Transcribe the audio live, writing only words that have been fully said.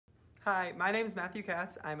Hi, my name is Matthew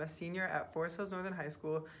Katz. I'm a senior at Forest Hills Northern High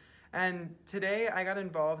School. And today I got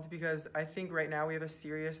involved because I think right now we have a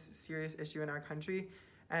serious issue in our country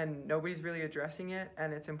and nobody's really addressing it.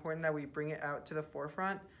 And it's important that we bring it out to the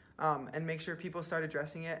forefront and make sure people start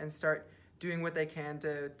addressing it and start doing what they can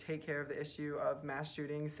to take care of the issue of mass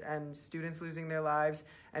shootings and students losing their lives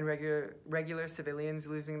and regular civilians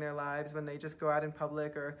losing their lives when they just go out in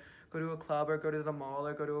public or go to a club or go to the mall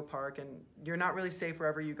or go to a park, and you're not really safe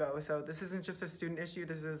wherever you go. So this isn't just a student issue,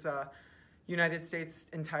 this is a United States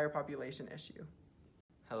entire population issue.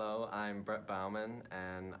 Hello, I'm Brett Bauman,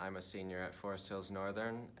 and I'm a senior at Forest Hills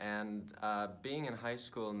Northern. And being in high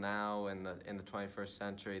school now in the 21st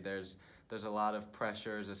century, there's a lot of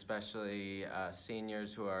pressures, especially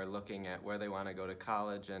seniors who are looking at where they want to go to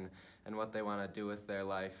college and what they want to do with their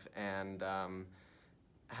life. And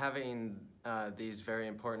having these very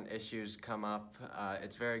important issues come up,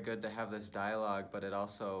 it's very good to have this dialogue, but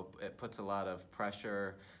it puts a lot of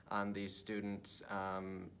pressure on these students,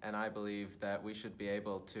 and I believe that we should be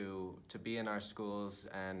able to be in our schools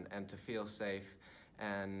and to feel safe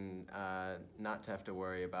and not to have to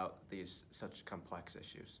worry about these such complex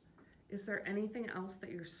issues. Is there anything else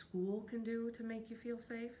that your school can do to make you feel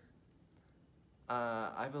safe?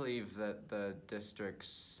 I believe that the district's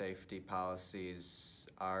safety policies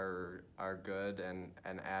are good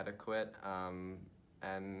and adequate,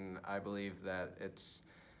 and I believe that it's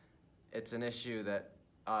an issue that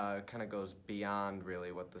kind of goes beyond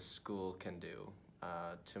really what the school can do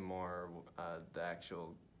to more the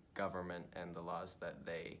actual government and the laws that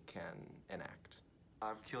they can enact.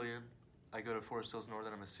 I'm Killian. I go to Forest Hills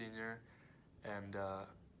Northern. I'm a senior, and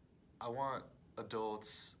I want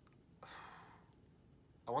adults.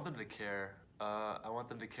 I want them to care. I want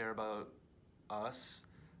them to care about us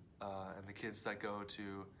and the kids that go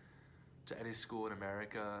to any school in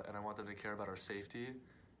America, and I want them to care about our safety,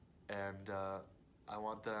 and I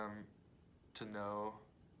want them to know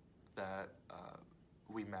that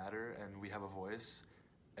we matter and we have a voice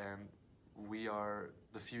and we are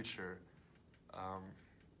the future.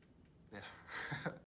 Yeah.